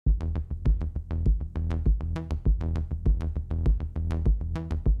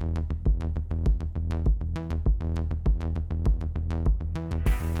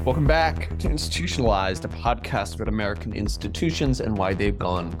Welcome back to Institutionalized, a podcast about American institutions and why they've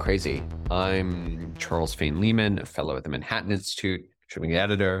gone crazy. I'm Charles Fain Lehman, a fellow at the Manhattan Institute, contributing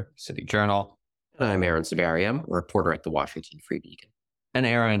editor, City Journal. And I'm Aaron Sabarium, a reporter at the Washington Free Beacon. And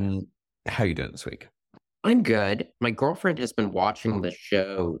Aaron, how are you doing this week? I'm good. My girlfriend has been watching the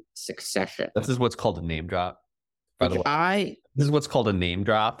show Succession. This is what's called a name drop, by the way. This is what's called a name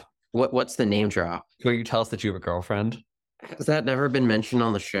drop. What's the name drop? Will you tell us that you have a girlfriend? Has that never been mentioned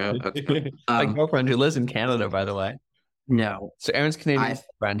on the show? Okay. My girlfriend who lives in Canada, by the way. No. So Aaron's Canadian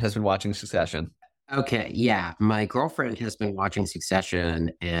friend has been watching Succession. Okay, yeah. My girlfriend has been watching Succession,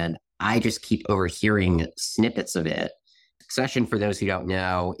 and I just keep overhearing snippets of it. Succession, for those who don't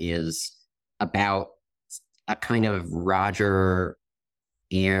know, is about a kind of Roger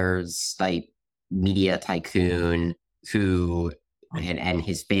Ayers type media tycoon who and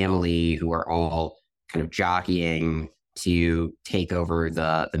his family, who are all kind of jockeying to take over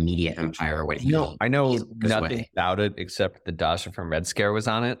the media empire. I know nothing about it except the Dasha from Red Scare was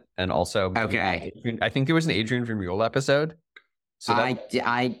on it, and also okay. I think there was an Adrian Van Mule episode. So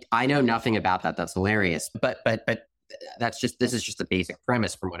I know nothing about that. That's hilarious. But this is just the basic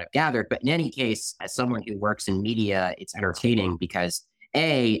premise from what I've gathered. But in any case, as someone who works in media, it's entertaining because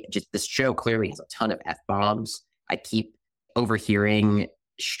just this show clearly has a ton of F-bombs. I keep overhearing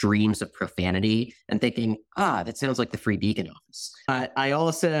streams of profanity and thinking, that sounds like the Free Beacon office. I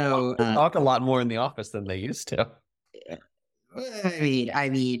also talk a lot more in the office than they used to. I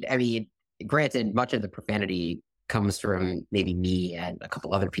mean, granted, much of the profanity comes from maybe me and a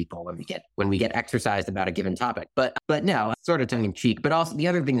couple other people when we get exercised about a given topic. But no, sort of tongue in cheek. But also the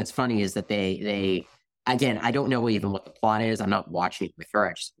other thing that's funny is that they again, I don't know even what the plot is. I'm not watching it with her.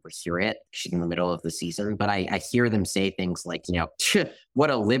 I just overhear it. She's in the middle of the season, but I hear them say things like,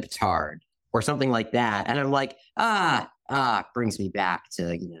 what a libtard or something like that. And I'm like, brings me back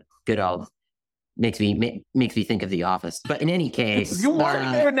to, good old, makes me think of The Office. But in any case, you are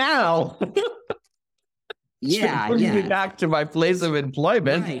there now. Yeah, brings me back to my place of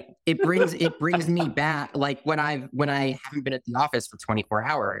employment. Right. It brings me back. Like when I haven't been at the office for 24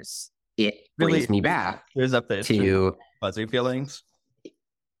 hours, it brings me back. There's updates to fuzzy feelings.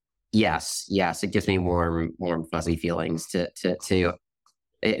 Yes, it gives me warm fuzzy feelings.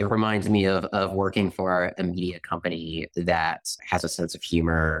 It reminds me of working for a media company that has a sense of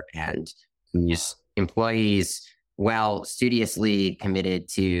humor and whose employees, while studiously committed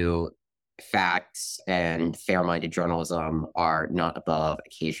to facts and fair-minded journalism, are not above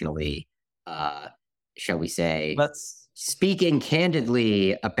occasionally, shall we say, speaking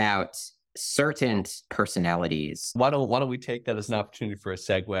candidly about certain personalities. Why don't we take that as an opportunity for a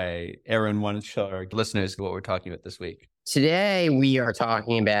segue? Aaron, why don't you show our listeners what we're talking about this week? Today, we are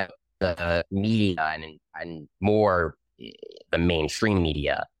talking about the media and more the mainstream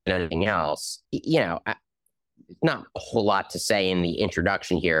media than anything else. Not a whole lot to say in the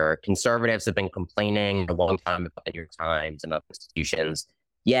introduction here. Conservatives have been complaining a long time about the New York Times and other institutions,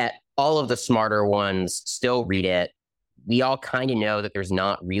 yet all of the smarter ones still read it. We all kind of know that there's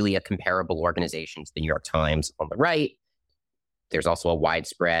not really a comparable organization to the New York Times on the right. There's also a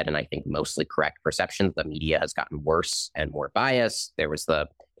widespread and I think mostly correct perception that the media has gotten worse and more biased. There was the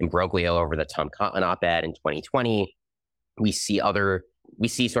imbroglio over the Tom Cotton op-ed in 2020. We see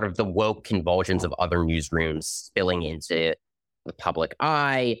sort of the woke convulsions of other newsrooms spilling into the public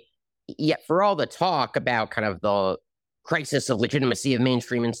eye. Yet for all the talk about kind of the crisis of legitimacy of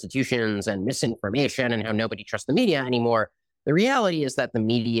mainstream institutions and misinformation and how nobody trusts the media anymore, the reality is that the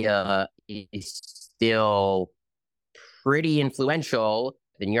media is still pretty influential.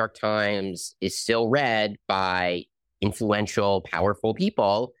 The New York Times is still read by influential, powerful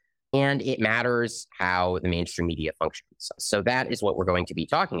people, and it matters how the mainstream media functions. So that is what we're going to be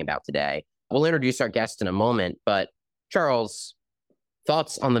talking about today. We'll introduce our guest in a moment, but Charles,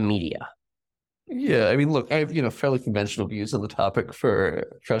 thoughts on the media? Yeah, I mean, look, I have, fairly conventional views on the topic for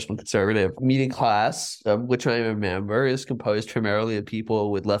professional conservative. Media class, which I am a member, is composed primarily of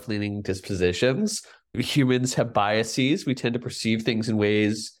people with left-leaning dispositions. Humans have biases. We tend to perceive things in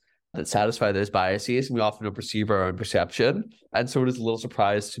ways that satisfy those biases, and we often don't perceive our own perception. And so it is a little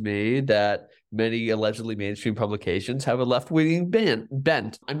surprise to me that many allegedly mainstream publications have a left-wing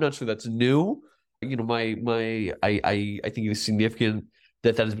bent. I'm not sure that's new. I think it is significant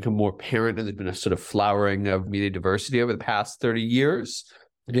that has become more apparent, and there's been a sort of flowering of media diversity over the past 30 years.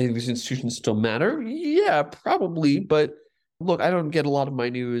 Do you think these institutions still matter? Yeah, probably. But look, I don't get a lot of my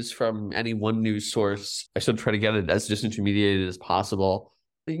news from any one news source. I still try to get it as disintermediated as possible.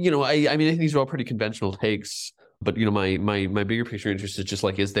 I think these are all pretty conventional takes. But, my bigger picture interest is just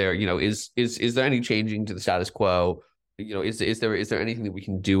like, is there, is there any changing to the status quo? Is there anything that we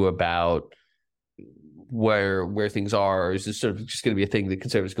can do about where things are, or is this sort of just going to be a thing that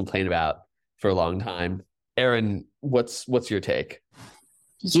conservatives complain about for a long time? Aaron, what's your take?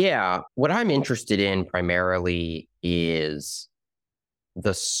 Yeah, what I'm interested in primarily is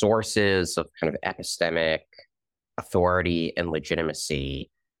the sources of kind of epistemic authority and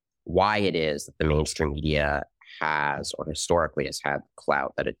legitimacy, why it is that the mainstream media has or historically has had the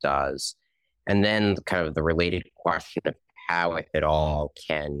clout that it does. And then kind of the related question of how, if at all,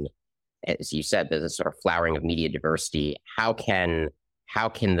 can, as you said, there's a sort of flowering of media diversity. How can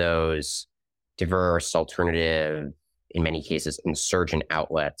those diverse, alternative, in many cases, insurgent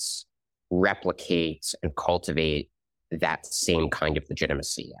outlets replicate and cultivate that same kind of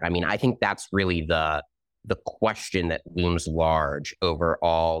legitimacy? I mean, I think that's really the question that looms large over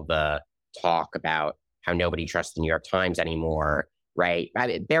all the talk about how nobody trusts the New York Times anymore, right? I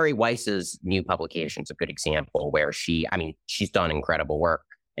mean, Barry Weiss's new publication is a good example where she's done incredible work,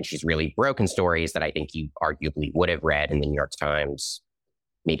 and she's really broken stories that I think you arguably would have read in the New York Times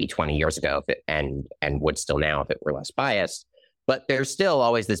maybe 20 years ago and would still now if it were less biased. But there's still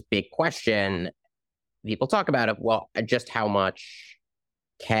always this big question people talk about of, well, just how much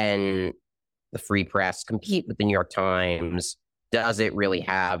can the free press compete with the New York Times? Does it really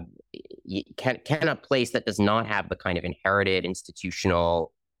have, can a place that does not have the kind of inherited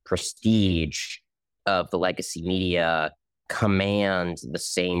institutional prestige of the legacy media command the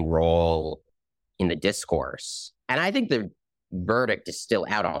same role in the discourse? And I think the verdict is still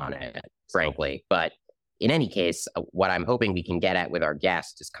out on it, frankly. But in any case, what I'm hoping we can get at with our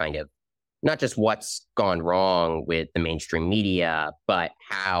guest is kind of not just what's gone wrong with the mainstream media, but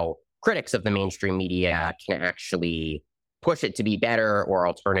how critics of the mainstream media can actually push it to be better, or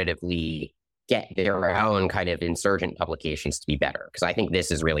alternatively get their own kind of insurgent publications to be better. Because I think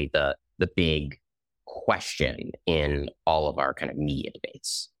this is really the big question in all of our kind of media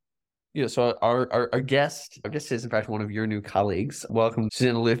debates. Yeah, so our guest is in fact one of your new colleagues. Welcome,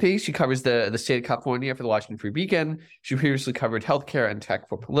 Susannah Luthi. She covers the state of California for the Washington Free Beacon. She previously covered healthcare and tech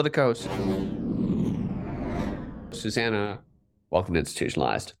for Politico. Susannah, welcome to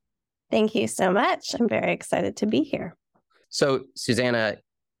Institutionalized. Thank you so much. I'm very excited to be here. So, Susannah,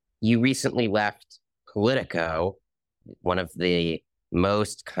 you recently left Politico, one of the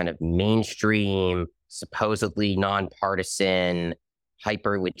most kind of mainstream, supposedly nonpartisan,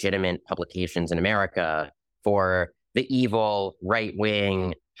 hyper-legitimate publications in America, for the evil,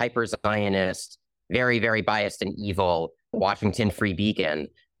 right-wing, hyper-Zionist, very, very biased and evil Washington Free Beacon.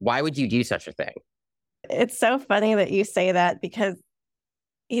 Why would you do such a thing? It's so funny that you say that because,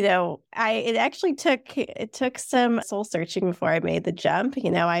 it took some soul searching before I made the jump.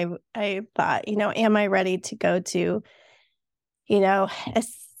 I thought, am I ready to go to,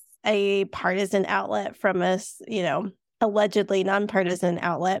 a partisan outlet from a, allegedly nonpartisan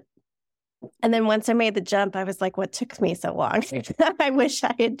outlet? And then once I made the jump, I was like, what took me so long? I wish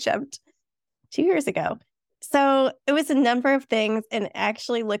I had jumped 2 years ago. So it was a number of things. And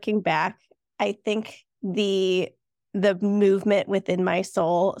actually looking back, I think the movement within my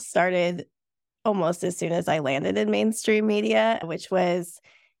soul started almost as soon as I landed in mainstream media, which was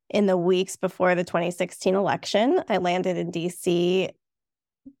in the weeks before the 2016 election. I landed in DC,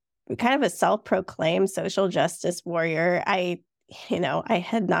 kind of a self-proclaimed social justice warrior.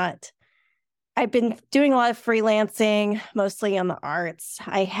 I've been doing a lot of freelancing, mostly on the arts.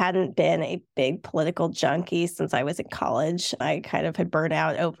 I hadn't been a big political junkie since I was in college. I kind of had burned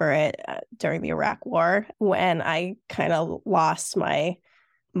out over it during the Iraq War, when I kind of lost my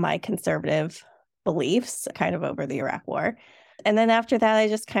conservative beliefs kind of over the Iraq War. And then after that, I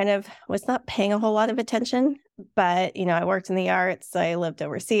just kind of was not paying a whole lot of attention. But, I worked in the arts. I lived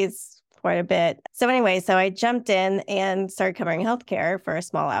overseas quite a bit. So anyway, I jumped in and started covering healthcare for a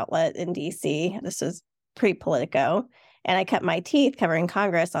small outlet in DC. This was pre-Politico. And I cut my teeth covering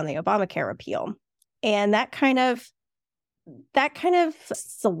Congress on the Obamacare repeal. And that kind of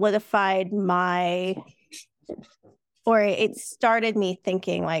solidified it started me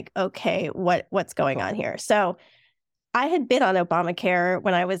thinking like, okay, what's going on here? So I had been on Obamacare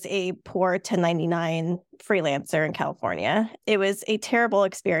when I was a poor 1099 freelancer in California. It was a terrible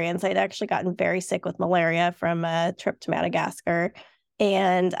experience. I'd actually gotten very sick with malaria from a trip to Madagascar.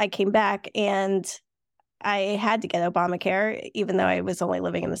 And I came back and I had to get Obamacare, even though I was only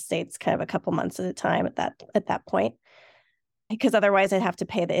living in the States kind of a couple months at a time at that point, because otherwise I'd have to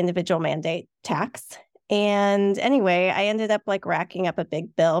pay the individual mandate tax. And anyway, I ended up racking up a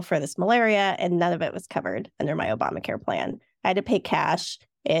big bill for this malaria, and none of it was covered under my Obamacare plan. I had to pay cash.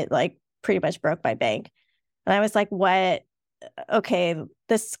 It pretty much broke my bank. And I was like, what? Okay,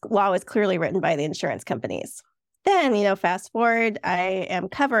 this law was clearly written by the insurance companies. Then, fast forward, I am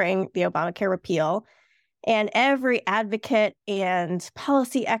covering the Obamacare repeal, and every advocate and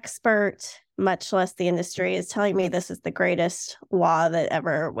policy expert, much less the industry, is telling me this is the greatest law that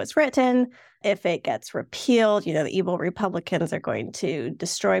ever was written. If it gets repealed, the evil Republicans are going to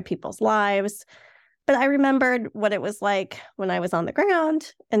destroy people's lives. But I remembered what it was like when I was on the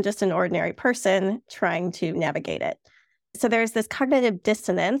ground and just an ordinary person trying to navigate it. So there's this cognitive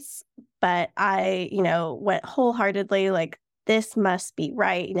dissonance, but I, went wholeheartedly like, this must be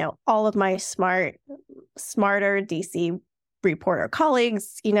right. All of my smarter DC reporter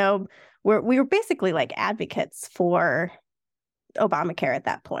colleagues, we were basically like advocates for Obamacare at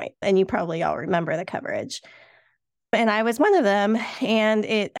that point. And you probably all remember the coverage. And I was one of them. And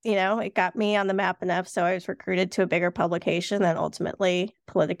it got me on the map enough. So I was recruited to a bigger publication and ultimately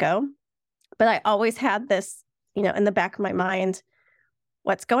Politico. But I always had this, in the back of my mind,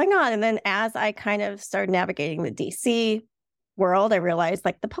 what's going on? And then as I kind of started navigating the DC world, I realized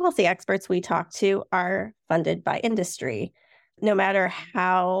like the policy experts we talk to are funded by industry. No matter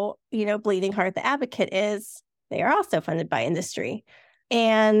how, bleeding heart the advocate is, they are also funded by industry.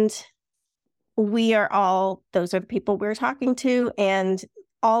 And those are the people we're talking to, and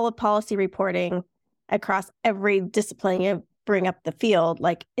all of policy reporting across every discipline you bring up the field,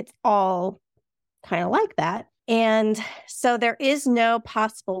 like it's all kind of like that. And so there is no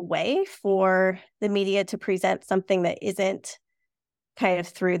possible way for the media to present something that isn't kind of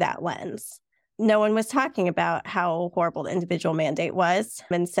through that lens. No one was talking about how horrible the individual mandate was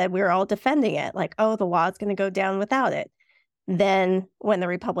and said we were all defending it, like, oh, the law is going to go down without it. Then when the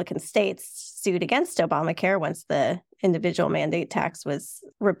Republican states sued against Obamacare, once the individual mandate tax was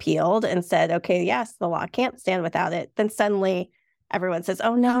repealed and said, okay, yes, the law can't stand without it, then suddenly everyone says,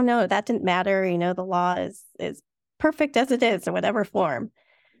 oh, no, that didn't matter. The law is perfect as it is in whatever form.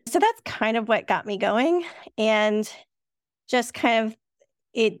 So that's kind of what got me going. And just kind of,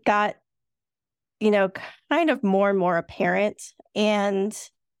 it got, kind of more and more apparent. And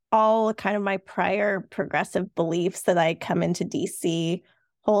all kind of my prior progressive beliefs that I come into DC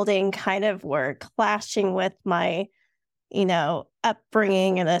holding kind of were clashing with my,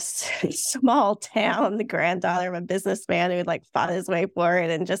 upbringing in a small town, the granddaughter of a businessman who like fought his way for it.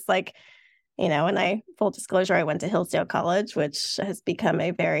 And just like, and full disclosure, I went to Hillsdale College, which has become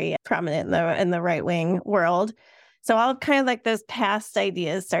a very prominent in the right-wing world. So all kind of like those past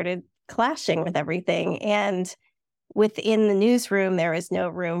ideas started clashing with everything. And within the newsroom, there is no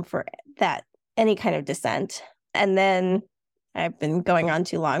room for that, any kind of dissent. And then I've been going on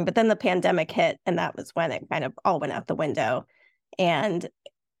too long, but then the pandemic hit, and that was when it kind of all went out the window. And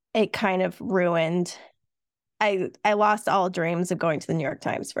it kind of ruined, I lost all dreams of going to the New York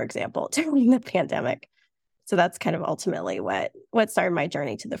Times, for example, during the pandemic. So that's kind of ultimately what started my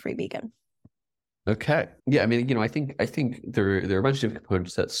journey to the Free Beacon. Okay. Yeah. I mean, I think there are a bunch of different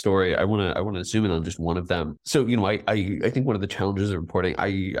components to that story. I want to zoom in on just one of them. So, I think one of the challenges of reporting,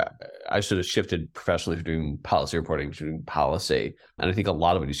 I sort of shifted professionally from doing policy reporting to doing policy. And I think a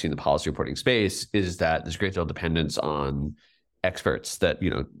lot of what you see in the policy reporting space is that there's a great deal of dependence on experts. That,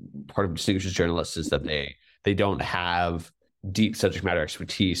 part of distinguishes journalists is that they don't have deep subject matter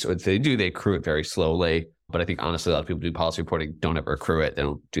expertise, or if they do, they accrue it very slowly. But I think honestly, a lot of people who do policy reporting don't ever accrue it. They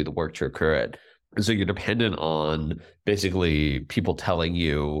don't do the work to accrue it. And so you're dependent on basically people telling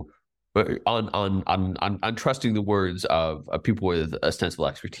you on trusting the words of people with ostensible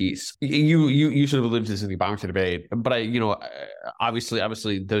expertise. You sort of alluded to this in the Obamacare debate, but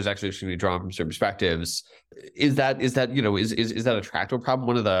obviously those experts can be drawn from certain perspectives. Is that a tractable problem?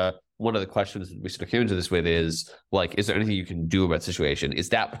 One of the questions that we sort of came into this with is like, is there anything you can do about the situation? Is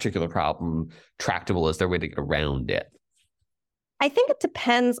that particular problem tractable? Is there a way to get around it? I think it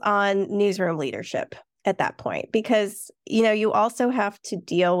depends on newsroom leadership at that point, because, you also have to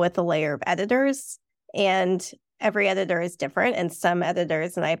deal with a layer of editors, and every editor is different. And some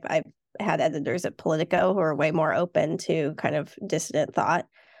editors, and I've had editors at Politico who are way more open to kind of dissident thought.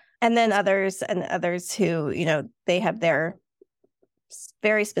 And then others who, they have their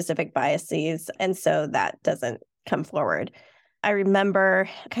very specific biases. And so that doesn't come forward. I remember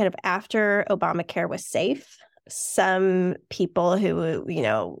kind of after Obamacare was safe, some people who,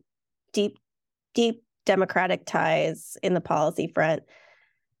 deep Democratic ties in the policy front,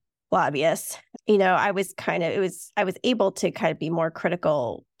 lobbyists, I was able to kind of be more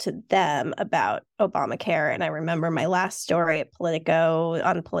critical to them about Obamacare. And I remember my last story at Politico,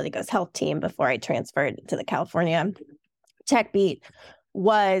 on Politico's health team before I transferred to the California tech beat,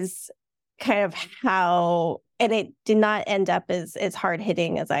 was kind of how And it did not end up as hard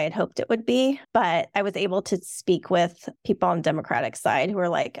hitting as I had hoped it would be. But I was able to speak with people on the Democratic side who were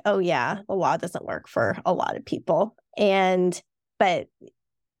like, oh, yeah, the law doesn't work for a lot of people. But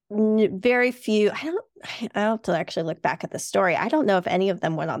very few, I have to actually look back at the story. I don't know if any of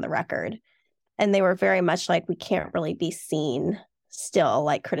them went on the record. And they were very much like, we can't really be seen still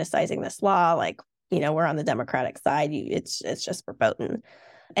like criticizing this law. Like, we're on the Democratic side. It's just verboten.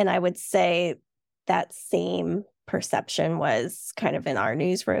 And I would say that same perception was kind of in our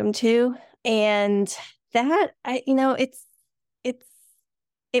newsroom too. And that,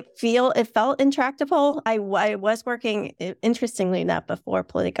 it felt intractable. I was working, interestingly enough, before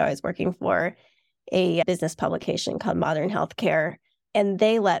Politico, I was working for a business publication called Modern Healthcare. And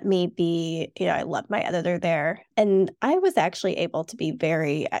they let me be, I loved my editor there. And I was actually able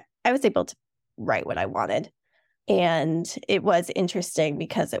to I was able to write what I wanted. And it was interesting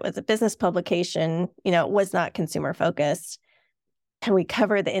because it was a business publication, it was not consumer focused. And we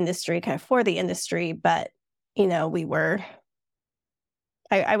covered the industry kind of for the industry, but,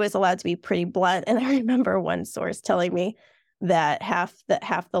 I was allowed to be pretty blunt. And I remember one source telling me that half the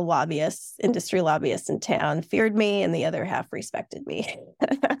industry lobbyists in town feared me and the other half respected me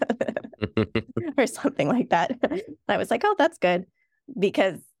or something like that. I was like, oh, that's good.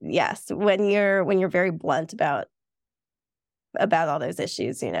 Because yes, when you're very blunt about all those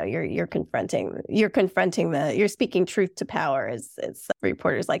issues, you're speaking truth to power, as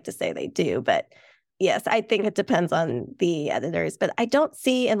reporters like to say they do. But yes, I think it depends on the editors. But I don't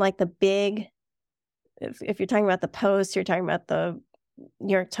see in like the big, if you're talking about the Post, you're talking about the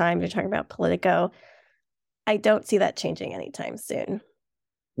New York Times, you're talking about Politico, I don't see that changing anytime soon.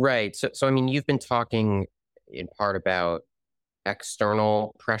 Right. So I mean, you've been talking in part about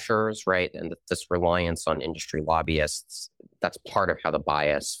external pressures, right? And this reliance on industry lobbyists, that's part of how the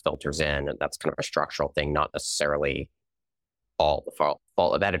bias filters in. And that's kind of a structural thing, not necessarily all the fault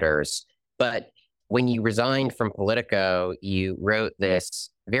of editors. But when you resigned from Politico, you wrote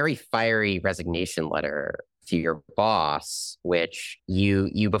this very fiery resignation letter to your boss, which you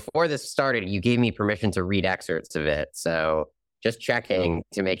before this started, you gave me permission to read excerpts of it. So just checking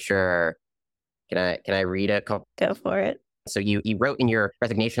to make sure. Can I read a couple? Go for it. So you wrote in your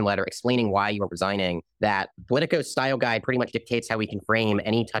resignation letter explaining why you were resigning that Politico's style guide pretty much dictates how we can frame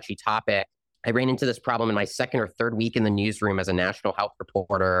any touchy topic. I ran into this problem in my second or third week in the newsroom as a national health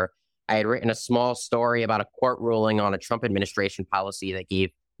reporter. I had written a small story about a court ruling on a Trump administration policy that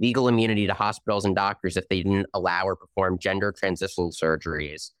gave legal immunity to hospitals and doctors if they didn't allow or perform gender transitional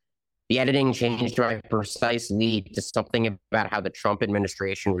surgeries. The editing changed my precise lead to something about how the Trump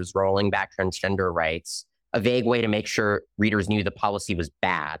administration was rolling back transgender rights, a vague way to make sure readers knew the policy was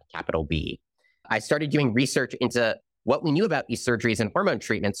bad, capital B. I started doing research into what we knew about these surgeries and hormone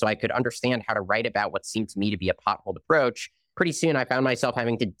treatments so I could understand how to write about what seemed to me to be a potholed approach. Pretty soon, I found myself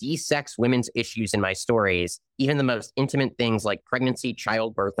having to de-sex women's issues in my stories, even the most intimate things like pregnancy,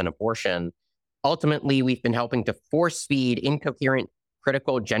 childbirth, and abortion. Ultimately, we've been helping to force-feed incoherent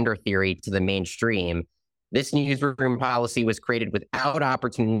critical gender theory to the mainstream. This newsroom policy was created without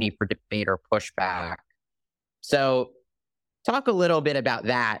opportunity for debate or pushback. So talk a little bit about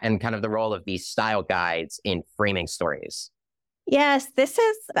that and kind of the role of these style guides in framing stories. Yes, this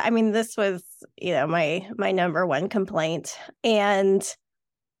was, my number one complaint. And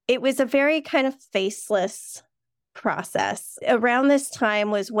it was a very kind of faceless process. Around this time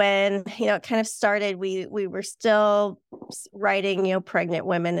was when, it kind of started, we were still writing, pregnant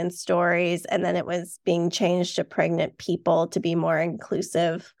women in stories, and then it was being changed to pregnant people to be more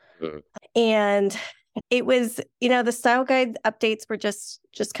inclusive. And it was, the style guide updates were just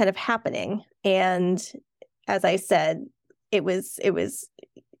kind of happening. And as I said, it was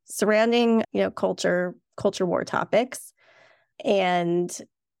surrounding, culture war topics. And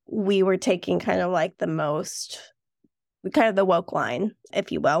we were taking kind of like the woke line,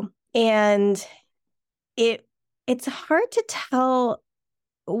 if you will. And it's hard to tell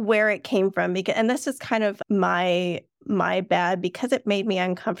where it came from, and this is kind of my bad, because it made me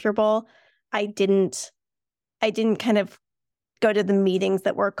uncomfortable. I didn't kind of go to the meetings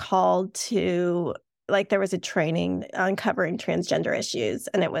that were called to, like, there was a training on covering transgender issues,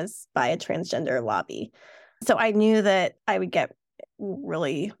 and it was by a transgender lobby. So I knew that I would get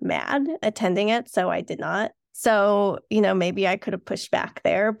really mad attending it, so I did not. So, maybe I could have pushed back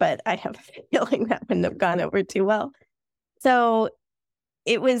there, but I have a feeling that wouldn't have gone over too well. So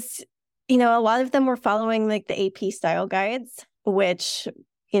it was, a lot of them were following like the AP style guides, which,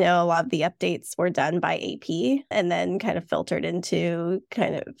 a lot of the updates were done by AP and then kind of filtered into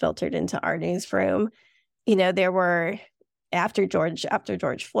our newsroom. There were, after George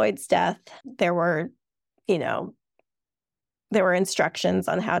Floyd's death, there were, you know, there were instructions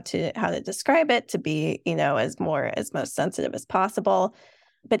on how to describe it to be, as most sensitive as possible.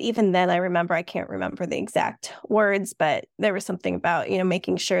 But even then, I can't remember the exact words, but there was something about,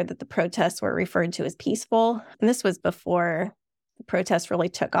 making sure that the protests were referred to as peaceful. And this was before the protests really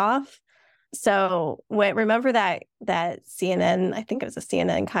took off. So remember that CNN, I think it was a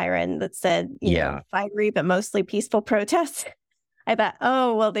CNN Chiron that said, fiery, but mostly peaceful protests. I thought,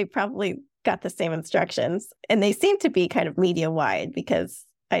 oh, well, they probably got the same instructions. And they seem to be kind of media wide because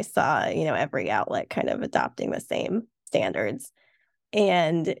I saw, every outlet kind of adopting the same standards.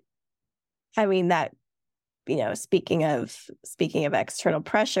 And I mean that, speaking of external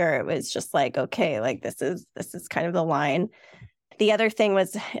pressure, it was just like, okay, like this is kind of the line. The other thing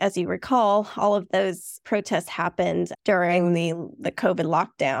was, as you recall, all of those protests happened during the COVID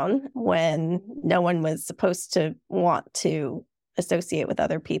lockdown when no one was supposed to want to associate with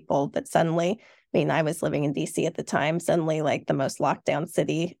other people. But suddenly, I was living in DC at the time, suddenly like the most locked down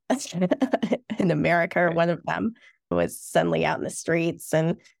city in America, or one of them, was suddenly out in the streets.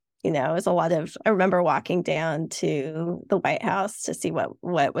 And, it was a lot of, I remember walking down to the White House to see what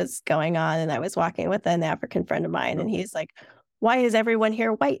was going on. And I was walking with an African friend of mine, and he's like, why is everyone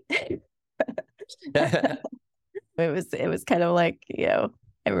here white? It was kind of like, I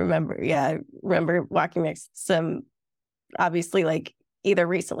remember walking next to some, obviously like either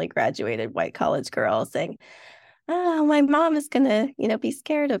recently graduated white college girl saying, oh, my mom is gonna, be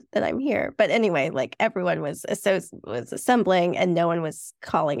scared of that I'm here. But anyway, like everyone was assembling and no one was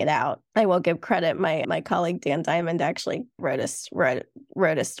calling it out. I will give credit. My colleague Dan Diamond actually wrote a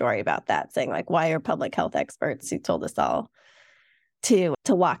story about that, saying like, why are public health experts who told us all to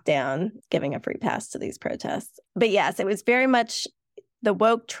lock down giving a free pass to these protests? But yes, it was very much the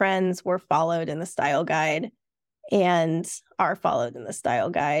woke trends were followed in the style guide and are followed in the style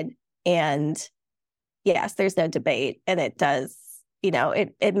guide. And yes, there's no debate. And it does,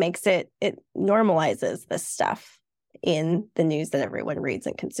 it makes it normalizes this stuff in the news that everyone reads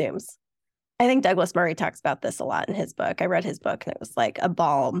and consumes. I think Douglas Murray talks about this a lot in his book. I read his book and it was like a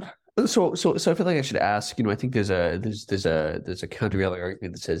balm. So I feel like I should ask, I think there's a countervailing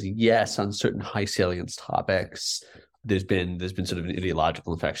argument that says, yes, on certain high salience topics, there's been sort of an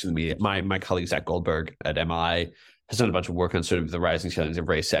ideological infection in the media. My colleague Zach Goldberg at MI has done a bunch of work on sort of the rising salience of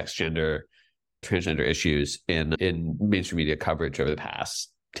race, sex, gender, transgender issues in mainstream media coverage over the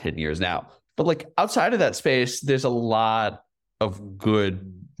past 10 years now. But like outside of that space, there's a lot of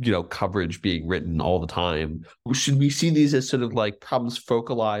good, coverage being written all the time. Should we see these as sort of like problems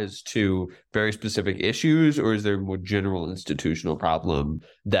focalized to very specific issues, or is there a more general institutional problem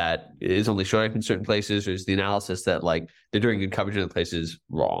that is only showing up in certain places, or is the analysis that like they're doing good coverage in other places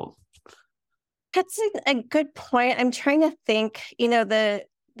wrong? That's a good point. I'm trying to think,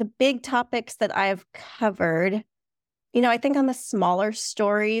 the big topics that I've covered, I think on the smaller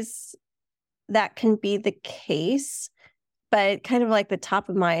stories, that can be the case. But kind of like the top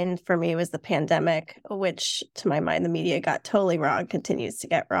of mind for me was the pandemic, which to my mind, the media got totally wrong, continues to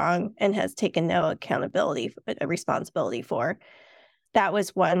get wrong, and has taken no accountability, responsibility for. That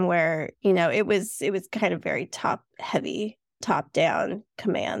was one where, it was kind of very top down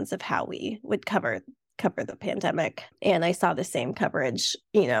commands of how we would cover the pandemic. And I saw the same coverage,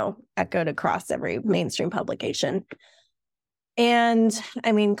 echoed across every mainstream publication. And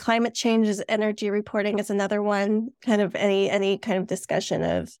climate change is energy reporting is another one. Kind of any kind of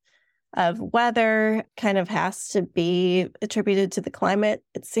discussion of weather kind of has to be attributed to the climate.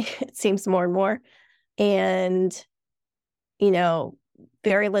 It seems more and more. And,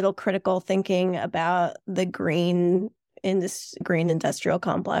 very little critical thinking about the green industrial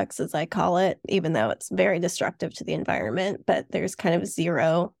complex, as I call it, even though it's very destructive to the environment, but there's kind of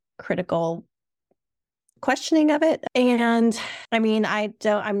zero critical questioning of it. And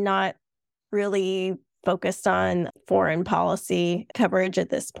I'm not really focused on foreign policy coverage at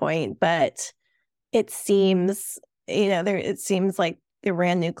this point, but it seems, it seems like the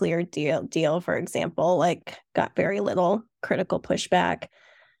Iran nuclear deal, for example, like got very little critical pushback.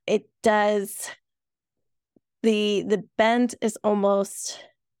 It does. The bent is almost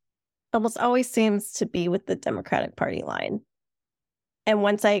always seems to be with the Democratic Party line. And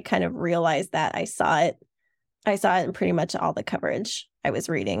once I kind of realized that, I saw it in pretty much all the coverage I was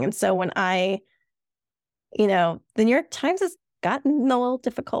reading. And so when the New York Times has gotten a little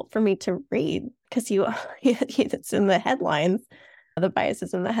difficult for me to read because it's in the headlines. The bias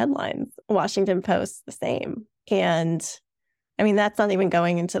is in the headlines. Washington Post, the same. And that's not even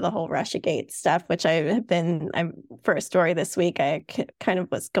going into the whole Russiagate stuff, which I'm for a story this week, I kind of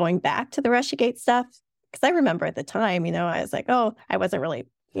was going back to the Russiagate stuff because I remember at the time, I was like, oh, I wasn't really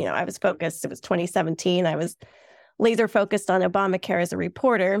I was focused. It was 2017. I was laser focused on Obamacare as a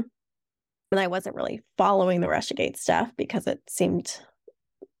reporter. And I wasn't really following the Russiagate stuff because it seemed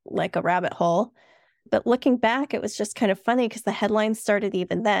like a rabbit hole. But looking back, it was just kind of funny because the headlines started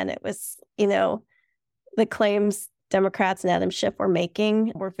even then. It was, the claims Democrats and Adam Schiff were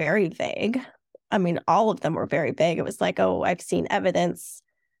making were very vague. I mean, all of them were very vague. It was like, oh, I've seen evidence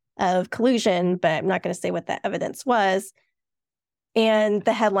of collusion, but I'm not going to say what that evidence was. And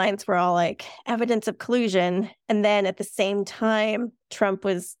the headlines were all like evidence of collusion. And then at the same time, Trump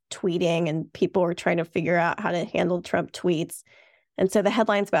was tweeting and people were trying to figure out how to handle Trump tweets. And so the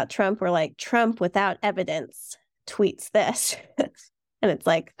headlines about Trump were like, Trump without evidence tweets this. And it's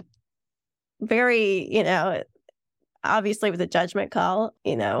like very, obviously it was a judgment call.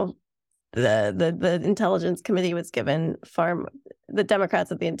 The Intelligence Committee was given the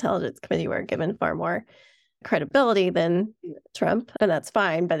Democrats of the Intelligence Committee were given far more credibility than Trump, and that's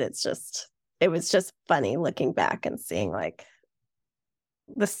fine. But it was just funny looking back and seeing like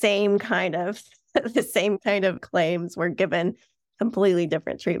the same kind of claims were given completely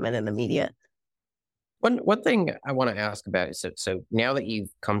different treatment in the media. One thing I want to ask about is so now that you've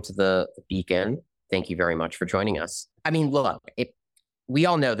come to the Beacon, thank you very much for joining us. I mean, look, we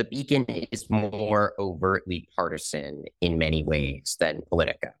all know the Beacon is more overtly partisan in many ways than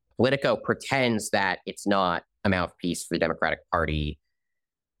Politico. Politico pretends that it's not a mouthpiece for the Democratic Party.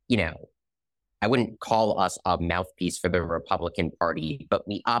 I wouldn't call us a mouthpiece for the Republican Party, but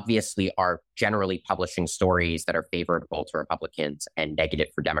we obviously are generally publishing stories that are favorable to Republicans and negative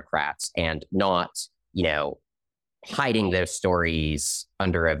for Democrats, and not, hiding those stories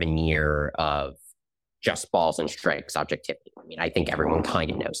under a veneer of just balls and strikes objectivity. I mean, I think everyone kind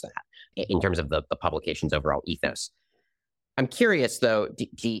of knows that in terms of the publication's overall ethos. I'm curious, though,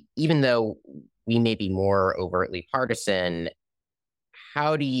 even though we may be more overtly partisan,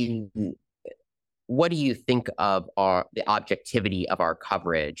 what do you think of the objectivity of our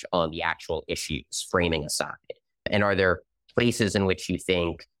coverage on the actual issues, framing aside? And are there places in which you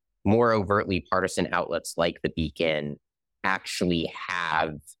think more overtly partisan outlets like the Beacon actually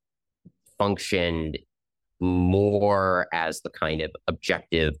have functioned more as the kind of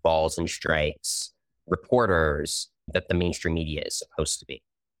objective balls and strikes reporters that the mainstream media is supposed to be?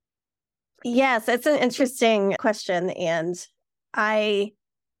 Yes, it's an interesting question. And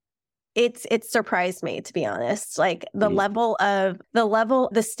it surprised me, to be honest. Like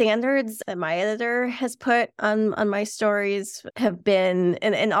the standards that my editor has put on my stories have been,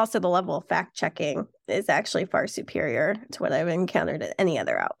 and also the level of fact checking is actually far superior to what I've encountered at any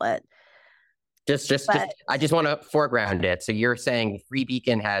other outlet. I just want to foreground it. So you're saying Free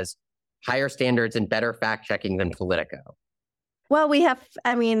Beacon has higher standards and better fact checking than Politico? Well,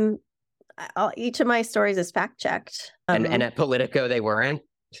 each of my stories is fact checked. And at Politico, they weren't?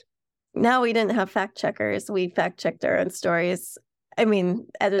 No, we didn't have fact checkers. We fact checked our own stories. I mean,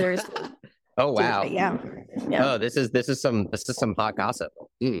 editors. Oh, wow. Yeah. Oh, this is some hot gossip.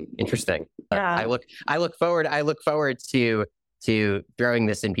 Interesting. Yeah. I look forward to throwing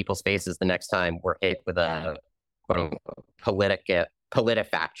this in people's faces the next time we're hit with a quote unquote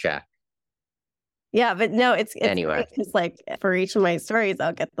fact check. Yeah, but no, it's anyway. Because like for each of my stories,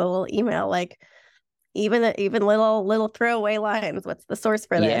 I'll get the little email like even little throwaway lines. What's the source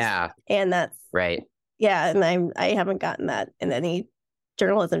for this? Yeah, and that's right. Yeah, and I haven't gotten that in any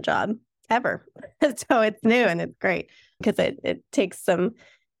journalism job ever, so it's new and it's great because it takes some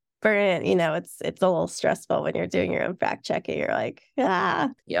burden. It's a little stressful when you're doing your own fact checking. You're like,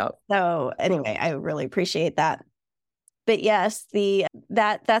 Yep. So anyway, I really appreciate that. But yes,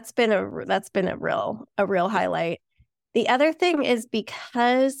 that's been a real highlight. The other thing is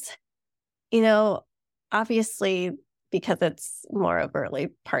because, obviously because it's more overtly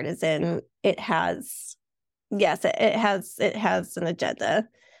partisan, it has an agenda,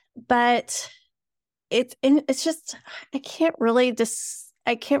 but it's just I can't really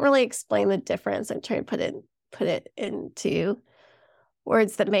explain the difference. I'm trying to put it into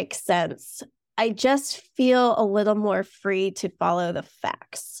words that make sense. I just feel a little more free to follow the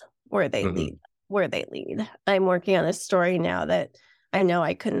facts where they lead. I'm working on a story now that I know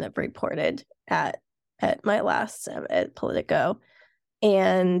I couldn't have reported at my last at Politico,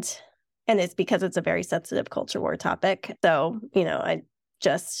 and it's because it's a very sensitive culture war topic. So I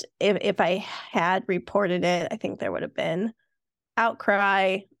just if I had reported it, I think there would have been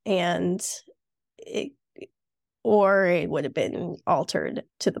outcry, or it would have been altered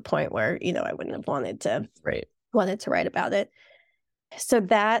to the point where I wouldn't have wanted to write about it. So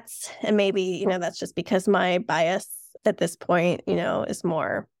and maybe that's just because my bias at this point is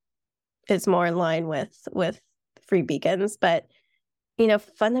more in line with Free Beacons. But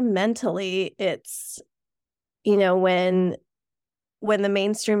fundamentally it's, when the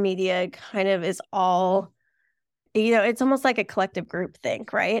mainstream media kind of is all, it's almost like a collective group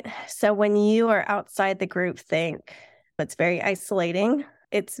think, right? So when you are outside the group think, it's very isolating.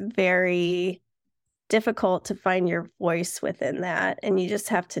 It's very difficult to find your voice within that. And you just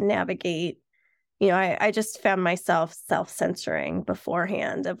have to navigate. I just found myself self-censoring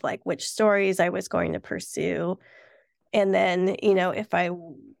beforehand of like which stories I was going to pursue. And then, if I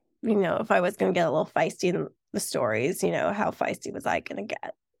was going to get a little feisty in the stories, how feisty was I going to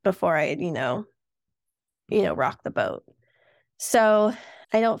get before I, rock the boat. So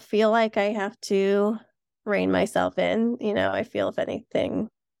I don't feel like I have to rein myself in. I feel if anything,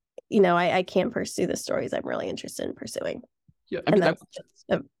 I can pursue the stories I'm really interested in pursuing. Yeah, and that's just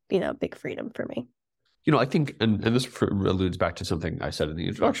a big freedom for me. I think, and this alludes back to something I said in the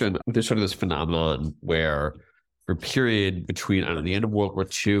introduction, there's sort of this phenomenon where for a period between, the end of World War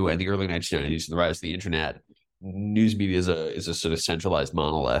II and the early 1990s and the rise of the internet, news media is a sort of centralized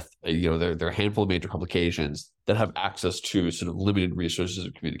monolith. There are a handful of major publications that have access to sort of limited resources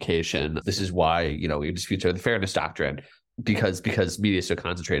of communication. This is why, it disputes the fairness doctrine because media is so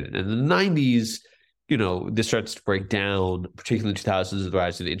concentrated. And in the 90s, this starts to break down, particularly in the 2000s, with the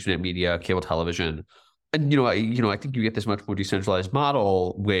rise of the internet media, cable television. And, I think you get this much more decentralized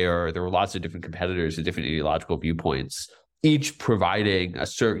model where there were lots of different competitors and different ideological viewpoints, each providing a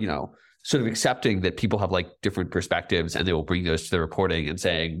certain, sort of accepting that people have like different perspectives and they will bring those to the reporting and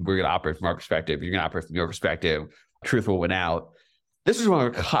saying, we're going to operate from our perspective. You're going to operate from your perspective. Truth will win out. This is more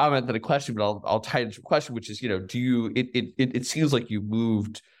a comment than a question, but I'll tie it into a question, which is, it seems like you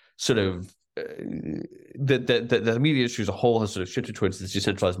moved sort of, the media industry as a whole has sort of shifted towards this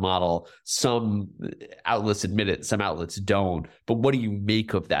decentralized model. Some outlets admit it, some outlets don't. But what do you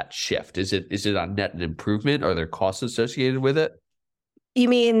make of that shift? Is it on net an improvement? Are there costs associated with it? You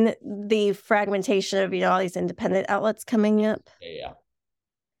mean the fragmentation of all these independent outlets coming up? Yeah.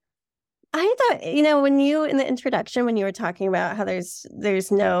 I thought, when you in the introduction, when you were talking about how there's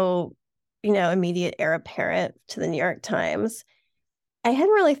no, immediate heir apparent to the New York Times, I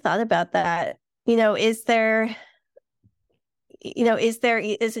hadn't really thought about that. Is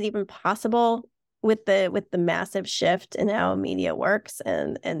it even possible with the massive shift in how media works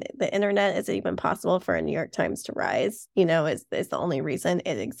and the internet? Is it even possible for a New York Times to rise? Is the only reason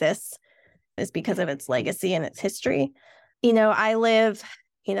it exists is because of its legacy and its history? I live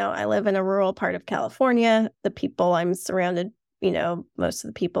in a rural part of California. The people I'm surrounded, most of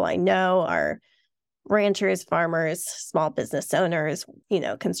the people I know are ranchers, farmers, small business owners,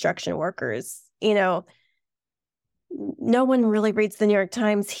 construction workers. No one really reads the New York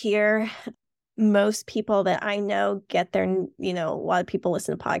Times here. Most people that I know get their, a lot of people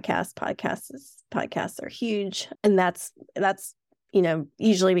listen to podcasts. Podcasts are huge. And that's,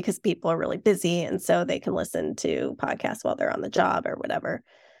 usually because people are really busy. And so they can listen to podcasts while they're on the job or whatever,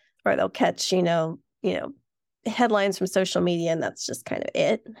 or they'll catch, headlines from social media, and that's just kind of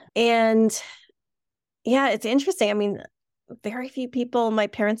it. And yeah, it's interesting. I mean, very few people, my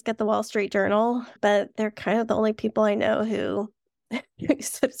parents get the Wall Street Journal, but they're kind of the only people I know who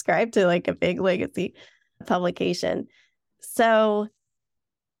subscribe to like a big legacy publication. So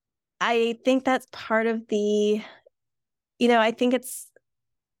I think that's part of the, I think it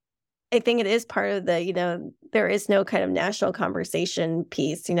is part of the, there is no kind of national conversation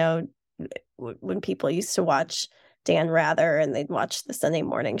piece, when people used to watch Dan Rather and they'd watch the Sunday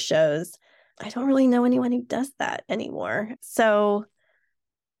morning shows. I don't really know anyone who does that anymore. So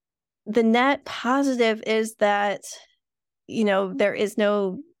the net positive is that, there is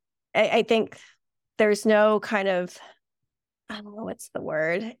no, I think there's no kind of, I don't know what's the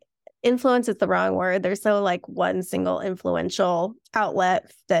word. Influence is the wrong word. There's no like one single influential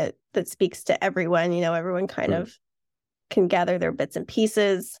outlet that speaks to everyone. Everyone kind of can gather their bits and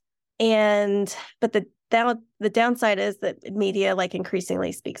pieces. But the downside is that media like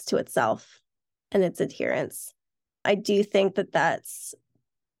increasingly speaks to itself and its adherents. I do think that's,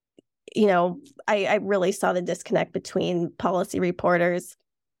 I really saw the disconnect between policy reporters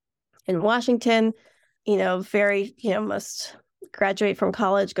in Washington, most graduate from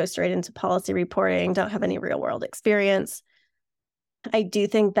college, go straight into policy reporting, don't have any real world experience. I do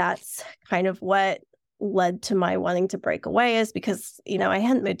think that's kind of what led to my wanting to break away, is because, I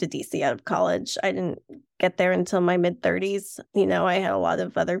hadn't moved to DC out of college. I didn't get there until my mid-30s. I had a lot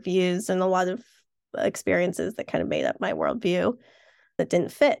of other views and a lot of experiences that kind of made up my worldview that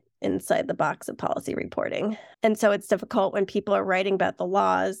didn't fit inside the box of policy reporting. And so it's difficult when people are writing about the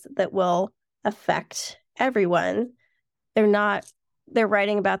laws that will affect everyone. They're not they're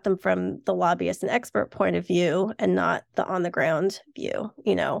writing about them from the lobbyist and expert point of view and not the on the ground view.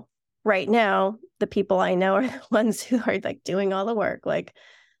 Right now, the people I know are the ones who are like doing all the work, like,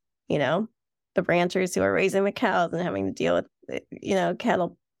 the ranchers who are raising the cows and having to deal with,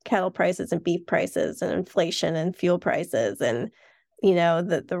 cattle prices and beef prices and inflation and fuel prices and,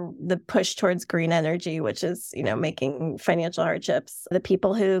 the push towards green energy, which is, making financial hardships. The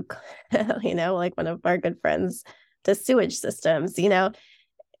people who, like one of our good friends, the sewage systems,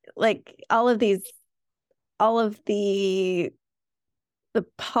 like all of the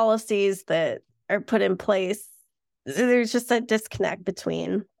policies that are put in place, there's just a disconnect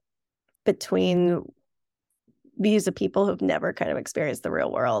between views of people who've never kind of experienced the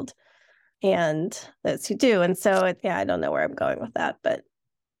real world and those who do. And so, I don't know where I'm going with that, but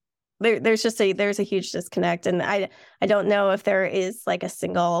there's a huge disconnect. And I don't know if there is like a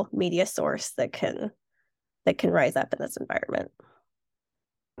single media source that can rise up in this environment.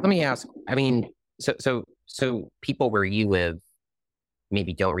 Let me ask, I mean, so people where you live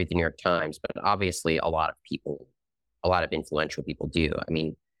maybe don't read the New York Times, but obviously a lot of influential people do. I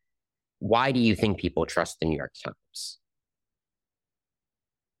mean, why do you think people trust the New York Times?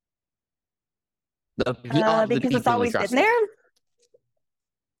 Because it's always been there.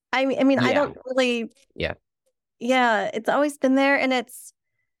 I mean, yeah. I don't really. Yeah. Yeah, it's always been there, and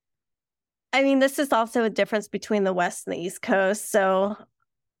this is also a difference between the West and the East Coast. So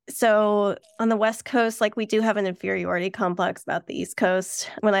on the West Coast, like we do have an inferiority complex about the East Coast.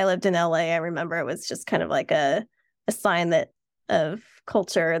 When I lived in LA, I remember it was just kind of like a sign of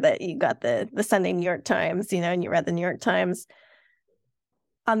culture that you got the Sunday New York Times, and you read the New York Times.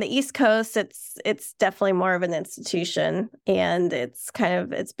 On the East Coast, it's definitely more of an institution, and it's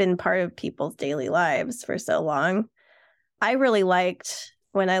been part of people's daily lives for so long. I really liked,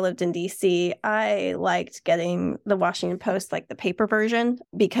 when I lived in DC, I liked getting the Washington Post, like the paper version,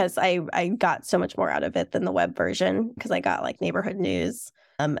 because I got so much more out of it than the web version, because I got like neighborhood news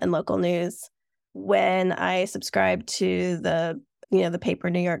and local news. When I subscribed to the paper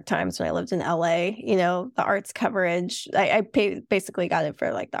New York Times when I lived in LA, the arts coverage, I basically got it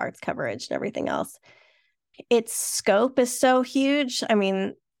for like the arts coverage and everything else. Its scope is so huge. I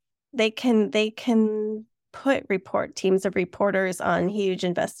mean, they can put teams of reporters on huge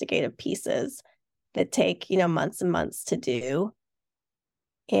investigative pieces that take, months and months to do.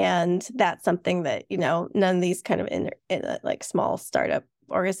 And that's something that, none of these kind of like small startup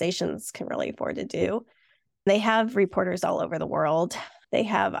organizations can really afford to do. They have reporters all over the world. They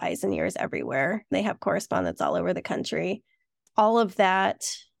have eyes and ears everywhere. They have correspondents all over the country. All of that,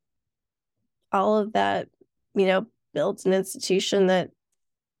 builds an institution that,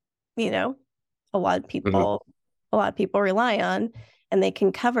 a lot of people rely on, and they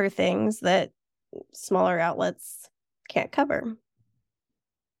can cover things that smaller outlets can't cover.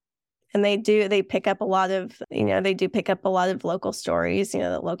 And they pick up a lot of, local stories,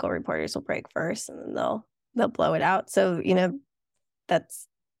 that local reporters will break first, and then they'll blow it out. So, that's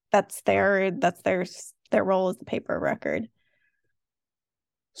their role as the paper record.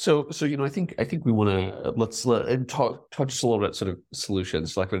 So I think we want to talk just a little bit sort of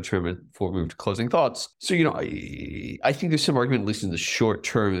solutions, like a term before we move to closing thoughts. So I think there's some argument, at least in the short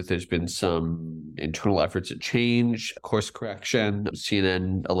term, that there's been some internal efforts at change, course correction.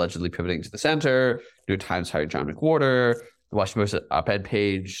 CNN allegedly pivoting to the center. New York Times hired John McWhorter. The Washington Post op-ed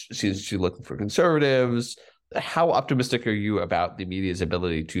page seems to be looking for conservatives. How optimistic are you about the media's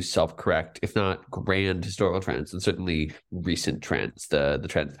ability to self-correct, if not grand historical trends, and certainly recent trends, the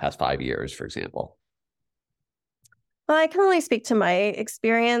trends of the past 5 years, for example? Well, I can only speak to my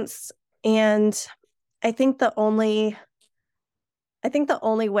experience, and I think the only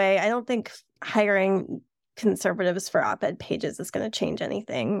way, I don't think hiring conservatives for op-ed pages is going to change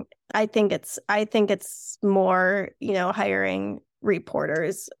anything. I think it's more, hiring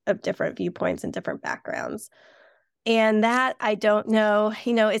reporters of different viewpoints and different backgrounds. And that, I don't know,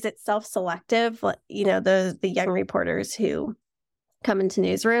 is it self-selective? The young reporters who come into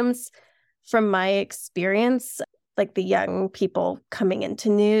newsrooms, from my experience, like the young people coming into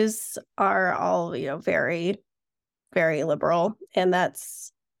news are all, very, very liberal. And that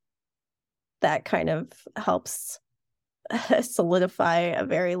kind of helps solidify a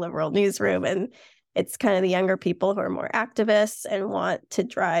very liberal newsroom. And it's kind of the younger people who are more activists and want to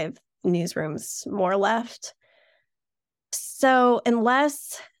drive newsrooms more left. So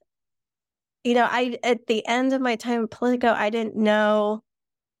unless, at the end of my time in Politico, I didn't know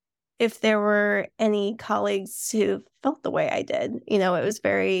if there were any colleagues who felt the way I did. It was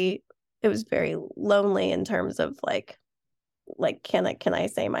very lonely in terms of like, can I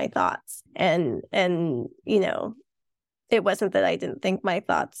say my thoughts? And it wasn't that I didn't think my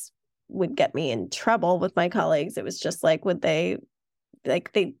thoughts would get me in trouble with my colleagues. It was just like, I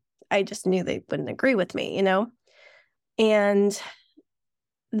just knew they wouldn't agree with me, and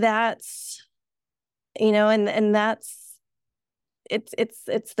that's, and that's,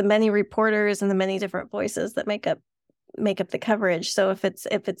 it's the many reporters and the many different voices that make up the coverage. So if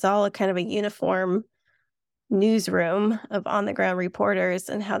it's all a kind of a uniform newsroom of on the ground reporters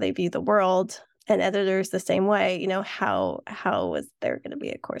and how they view the world, and editors the same way, how is there going to be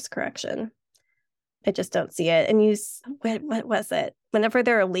a course correction? I just don't see it. And what was it? Whenever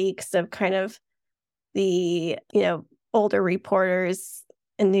there are leaks of kind of the, older reporters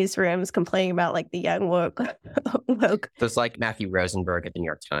in newsrooms complaining about like the young woke. So it's like Matthew Rosenberg at the New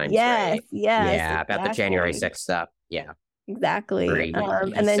York Times. Yes, right? yes. Yeah, exactly. about the January 6th stuff. Yeah. Exactly.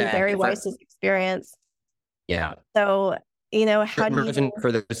 And then Barry Weiss's experience. Yeah. So, how do you...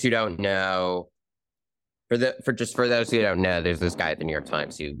 For those who don't know, for those who don't know, there's this guy at the New York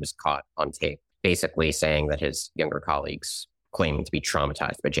Times who was caught on tape basically saying that his younger colleagues claiming to be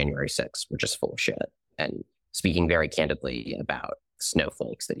traumatized by January 6th were just full of shit, and speaking very candidly about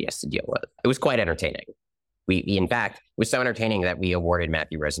snowflakes that he has to deal with. It was quite entertaining. We in fact, it was so entertaining that we awarded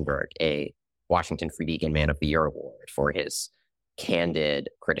Matthew Rosenberg a Washington Free Beacon Man of the Year award for his candid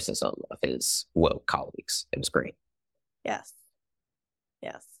criticism of his woke colleagues. It was great. Yes.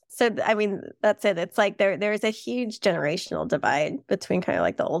 So, I mean, that's it. It's like there's a huge generational divide between kind of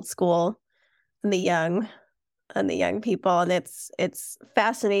like the old school and the young people. And it's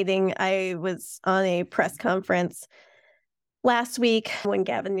fascinating. I was on a press conference last week when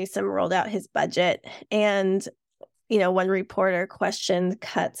Gavin Newsom rolled out his budget, and one reporter questioned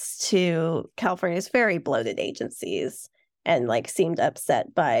cuts to California's very bloated agencies and like seemed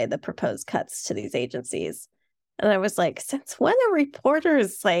upset by the proposed cuts to these agencies. And I was like, since when are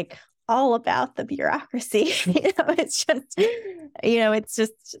reporters like all about the bureaucracy? It's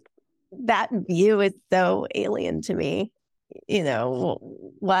just that view is so alien to me.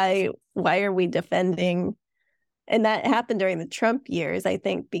 Why are we defending? And that happened during the Trump years, I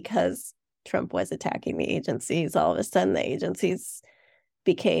think, because Trump was attacking the agencies. All of a sudden, the agencies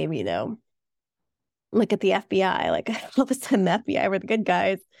became, look at the FBI. Like all of a sudden, the FBI were the good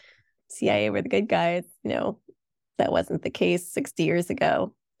guys, CIA were the good guys. That wasn't the case 60 years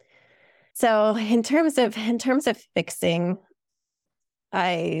ago. So in terms of fixing,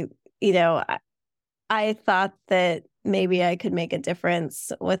 I thought that maybe I could make a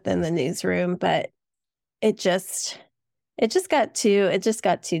difference within the newsroom, but it just got too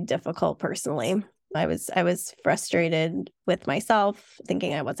difficult personally. I was frustrated with myself,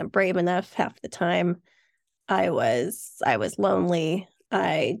 thinking I wasn't brave enough half the time. I was lonely.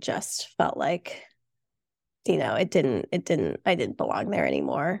 I just felt like, I didn't belong there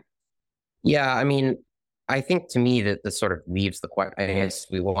anymore. Yeah, I mean, I think to me that this sort of leaves the question. I guess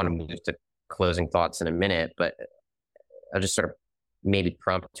we want to move to closing thoughts in a minute, but I'll just sort of maybe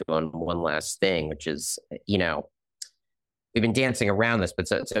prompt you on one last thing, which is, we've been dancing around this, but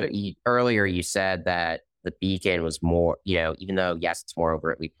earlier you said that the Beacon was more, even though, yes, it's more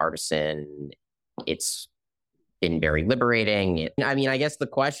overtly partisan, it's been very liberating. I mean, I guess the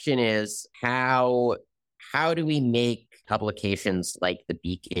question is how do we make publications like the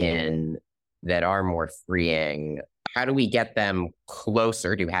Beacon that are more freeing? How do we get them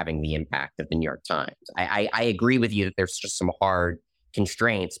closer to having the impact of the New York Times? I agree with you that there's just some hard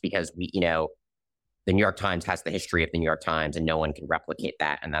constraints because the New York Times has the history of the New York Times and no one can replicate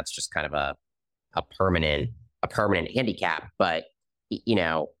that. And that's just kind of a permanent handicap. But,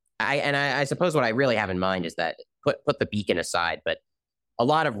 I suppose what I really have in mind is that put the Beacon aside, but a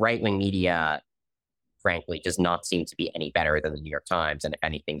lot of right-wing media, frankly, does not seem to be any better than the New York Times. And if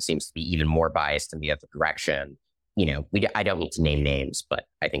anything, seems to be even more biased in the other direction. I don't need to name names, but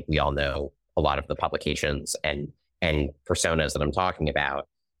I think we all know a lot of the publications and personas that I'm talking about.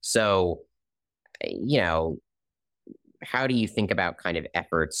 So, how do you think about kind of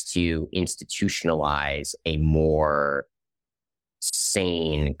efforts to institutionalize a more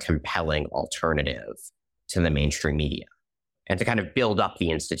sane, compelling alternative to the mainstream media and to kind of build up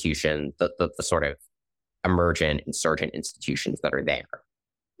the institution, the sort of emergent insurgent institutions that are there?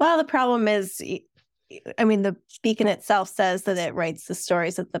 Well, the problem is, I mean, the Beacon itself says that it writes the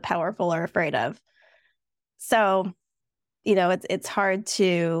stories that the powerful are afraid of. So, it's hard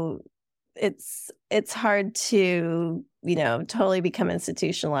to totally become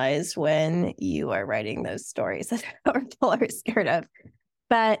institutionalized when you are writing those stories that powerful are scared of.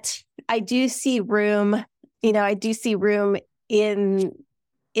 But I do see room, in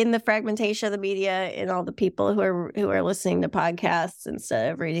the fragmentation of the media, in all the people who are listening to podcasts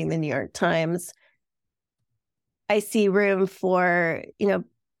instead of reading the New York Times. I see room for,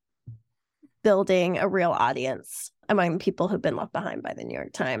 building a real audience among people who've been left behind by the New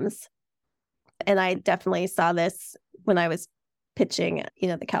York Times. And I definitely saw this when I was pitching,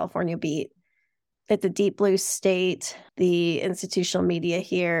 the California beat. It's a deep blue state. The institutional media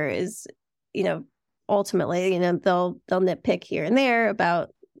here is, ultimately, they'll nitpick here and there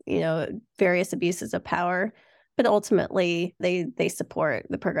about, various abuses of power, but ultimately they support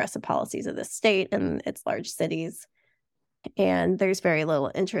the progressive policies of the state and its large cities. And there's very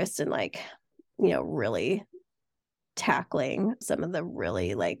little interest in really tackling some of the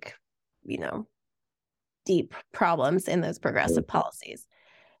really deep problems in those progressive policies.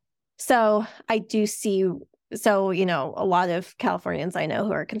 So I do see, a lot of Californians I know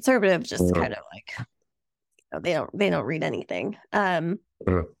who are conservative just kind of they don't read anything.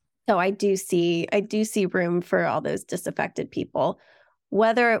 So I do see room for all those disaffected people.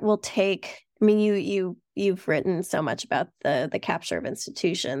 Whether it will take, I mean, you've written so much about the capture of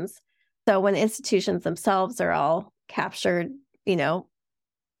institutions. So when institutions themselves are all captured,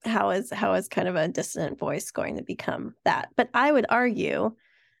 how is kind of a dissident voice going to become that? But I would argue,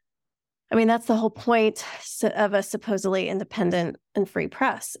 I mean, that's the whole point of a supposedly independent and free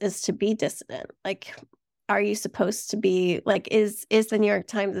press, is to be dissident. Are you supposed to be is the New York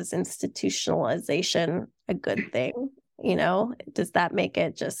Times' institutionalization a good thing? Does that make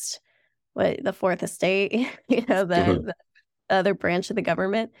it just the fourth estate? The other branch of the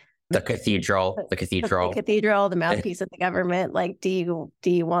government, the cathedral, the mouthpiece of the government. Do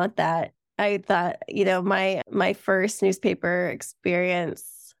you want that? I thought, my first newspaper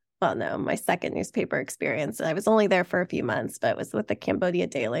experience. Well, no, my second newspaper experience. I was only there for a few months, but it was with the Cambodia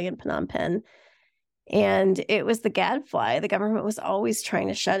Daily in Phnom Penh. And it was the gadfly. The government was always trying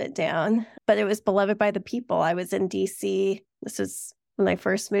to shut it down, but it was beloved by the people. I was in DC. This was when I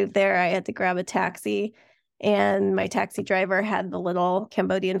first moved there. I had to grab a taxi, and my taxi driver had the little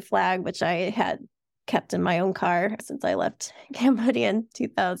Cambodian flag, which I had kept in my own car since I left Cambodia in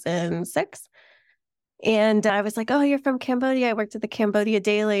 2006. And I was like, "Oh, you're from Cambodia." I worked at the Cambodia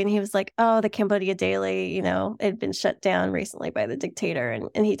Daily. And he was like, "Oh, the Cambodia Daily, it had been shut down recently by the dictator."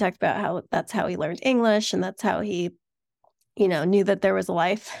 And he talked about how that's how he learned English, and that's how he, knew that there was a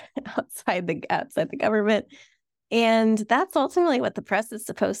life outside the government. And that's ultimately what the press is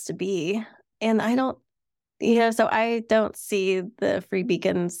supposed to be. And I don't, so I don't see the Free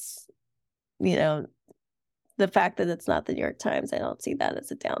Beacons, the fact that it's not the New York Times, I don't see that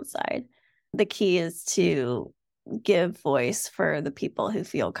as a downside. The key is to give voice for the people who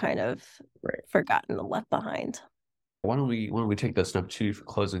feel kind of forgotten and left behind. Why don't we take this up to for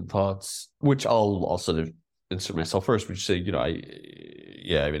closing thoughts, which I'll sort of insert myself first, which say, I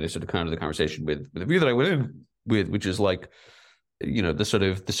sort of kind of the conversation with the view that I went in with, which is the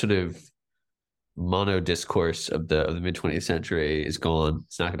sort of mono discourse of the mid 20th century is gone.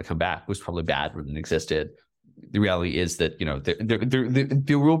 It's not going to come back. It was probably bad when it existed. The reality is that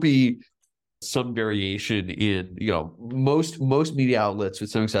there will be some variation in, most media outlets, with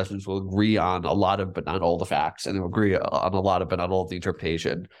some exceptions, will agree on a lot of, but not all the facts, and they'll agree on a lot of, but not all of the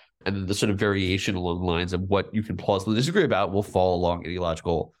interpretation. And then the sort of variation along the lines of what you can plausibly disagree about will fall along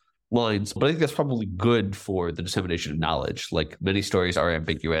ideological lines. But I think that's probably good for the dissemination of knowledge. Many stories are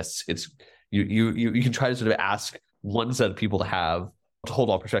ambiguous. It's you can try to sort of ask one set of people to hold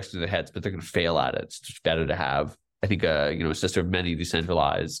all perspectives in their heads, but they're going to fail at it. It's just better to have, I think, a system of many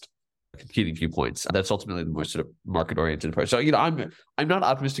decentralized competing viewpoints. That's ultimately the more sort of market-oriented approach. So, I'm not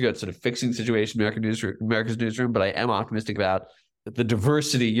optimistic about sort of fixing the situation in America's newsroom, but I am optimistic about the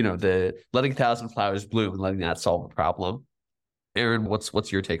diversity, the letting 1,000 flowers bloom and letting that solve the problem. Aaron,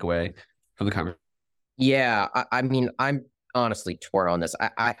 what's your takeaway from the conversation? Yeah, I mean, I'm honestly torn on this.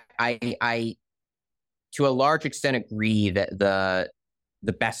 I to a large extent agree that the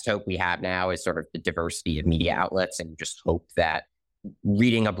best hope we have now is sort of the diversity of media outlets, and just hope that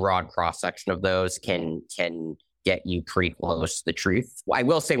reading a broad cross-section of those can get you pretty close to the truth. I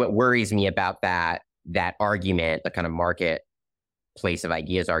will say what worries me about that argument, the kind of marketplace of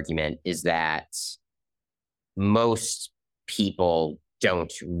ideas argument, is that most people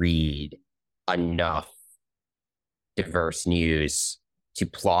don't read enough diverse news to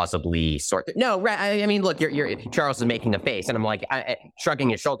plausibly sort. No, I mean, look, you're Charles is making the face, and I'm like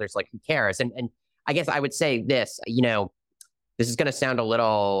shrugging his shoulders, like, who cares? And I guess I would say this, this is going to sound a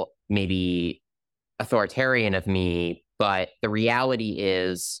little maybe authoritarian of me, but the reality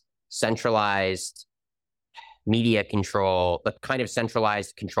is centralized media control, the kind of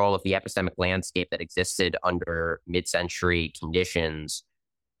centralized control of the epistemic landscape that existed under mid-century conditions,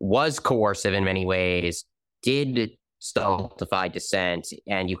 was coercive in many ways, did stultified dissent,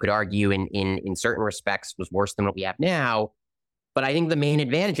 and you could argue in certain respects was worse than what we have now. But I think the main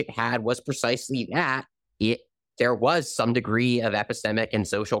advantage it had was precisely that there was some degree of epistemic and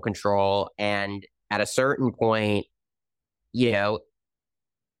social control, and at a certain point,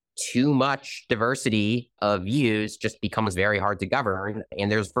 too much diversity of views just becomes very hard to govern,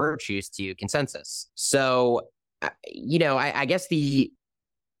 and there's virtues to consensus. So, I guess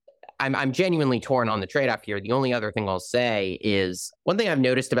I'm genuinely torn on the trade-off here. The only other thing I'll say is one thing I've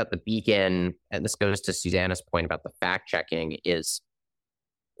noticed about the Beacon, and this goes to Susannah's point about the fact-checking, is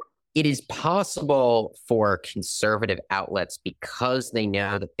it is possible for conservative outlets, because they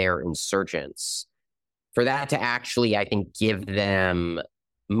know that they're insurgents, for that to actually, I think,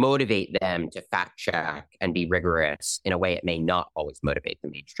 motivate them to fact check and be rigorous in a way it may not always motivate the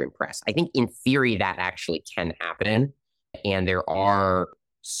mainstream press. I think in theory that actually can happen. And there are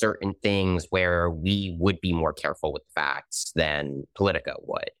certain things where we would be more careful with facts than Politico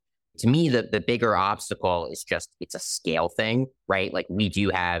would. To me, the bigger obstacle is just, it's a scale thing, right? Like, we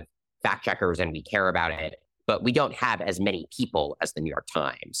do have fact checkers and we care about it, but we don't have as many people as the New York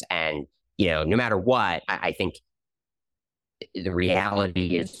Times. And, no matter what, I think the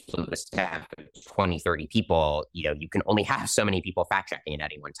reality is, for the staff of 20, 30 people, you can only have so many people fact checking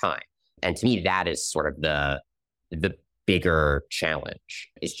at any one time. And to me, that is sort of the bigger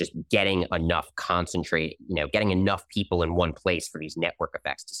challenge, is just getting enough getting enough people in one place for these network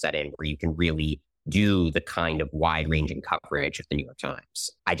effects to set in, where you can really do the kind of wide-ranging coverage of the New York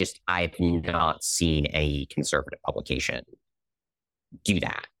Times. I've not seen a conservative publication do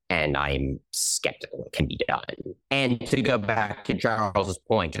that. And I'm skeptical it can be done. And to go back to Charles's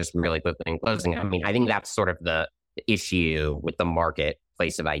point, just really quickly in closing, I mean, I think that's sort of the issue with the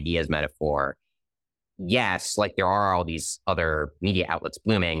marketplace of ideas metaphor. Yes, like, there are all these other media outlets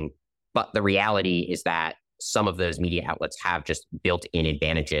blooming, but the reality is that some of those media outlets have just built-in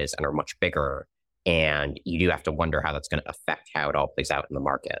advantages and are much bigger. And you do have to wonder how that's going to affect how it all plays out in the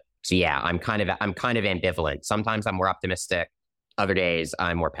market. So yeah, I'm kind of ambivalent. Sometimes I'm more optimistic. Other days,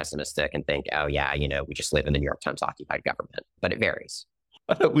 I'm more pessimistic and think, oh, yeah, we just live in the New York Times occupied government. But it varies.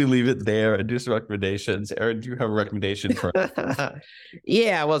 Why don't we leave it there and do some recommendations? Aaron, do you have a recommendation for?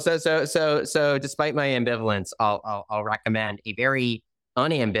 Yeah, well, so despite my ambivalence, I'll recommend a very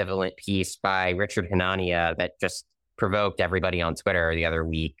unambivalent piece by Richard Hanania that just provoked everybody on Twitter the other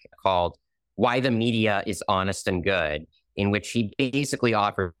week, called "Why the Media is Honest and Good," in which he basically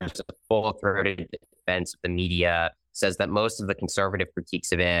offers a full-throated defense of the media, says that most of the conservative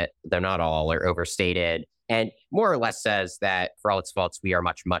critiques of it, though not all, are overstated, and more or less says that for all its faults, we are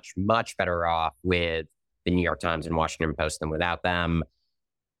much, much, much better off with the New York Times and Washington Post than without them.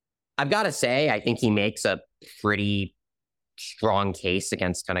 I've got to say, I think he makes a pretty strong case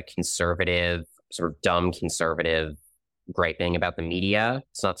against kind of conservative, sort of dumb conservative griping about the media.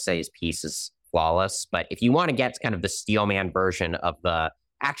 It's not to say his piece is flawless, but if you want to get kind of the Steelman version of the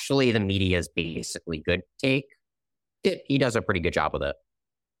media is basically good take, he does a pretty good job with it.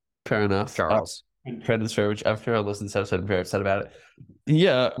 Fair enough. Charles. Credits fair, which after I listened to this episode, I'm very upset about it.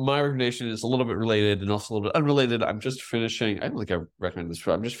 Yeah, my recommendation is a little bit related and also a little bit unrelated. I'm just finishing, I don't think I recommended this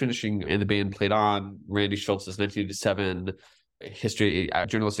before. I'm just finishing And the Band Played On, Randy Schultz's 1987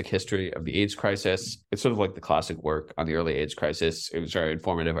 journalistic history of the AIDS crisis. It's sort of like the classic work on the early AIDS crisis. It was very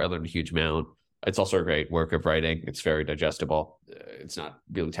informative. I learned a huge amount. It's also a great work of writing. It's very digestible. It's not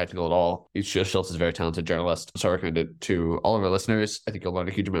really technical at all. Schultz is a very talented journalist, so I recommend it to all of our listeners. I think you'll learn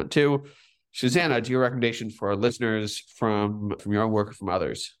a huge amount too. Susannah, do you have a recommendation for our listeners from your own work or from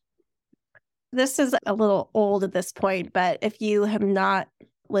others? This is a little old at this point, but if you have not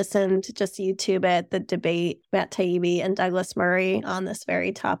listened, just YouTube it, the debate, Matt Taibbi and Douglas Murray on this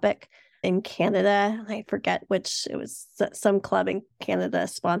very topic in Canada. I forget which, it was some club in Canada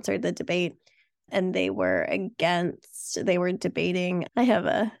sponsored the debate. And they were debating. I have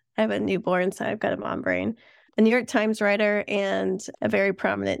a newborn, so I've got a mom brain. A New York Times writer and a very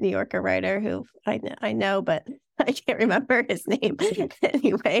prominent New Yorker writer who I know, but I can't remember his name.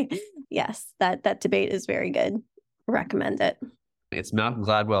 Anyway, yes, that debate is very good. Recommend it. It's Malcolm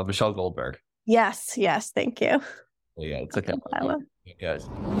Gladwell, Michelle Goldberg. Yes, thank you. Yeah, it's okay. Good.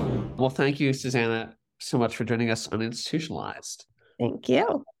 Well, thank you, Susannah, so much for joining us on Institutionalized. Thank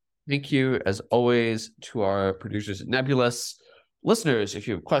you. Thank you, as always, to our producers at Nebulous. Listeners, if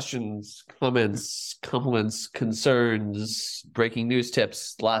you have questions, comments, compliments, concerns, breaking news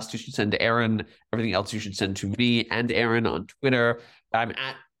tips, last you should send to Aaron. Everything else you should send to me and Aaron on Twitter. I'm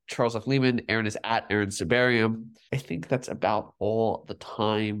at Charles F. Lehman. Aaron is at Aaron Sibarium. I think that's about all the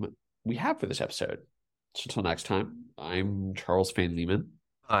time we have for this episode. So until next time, I'm Charles Fane Lehman.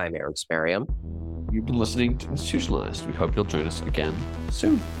 I'm Aaron Sparium. You've been listening to Institutionalized. We hope you'll join us again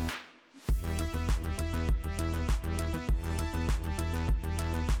soon.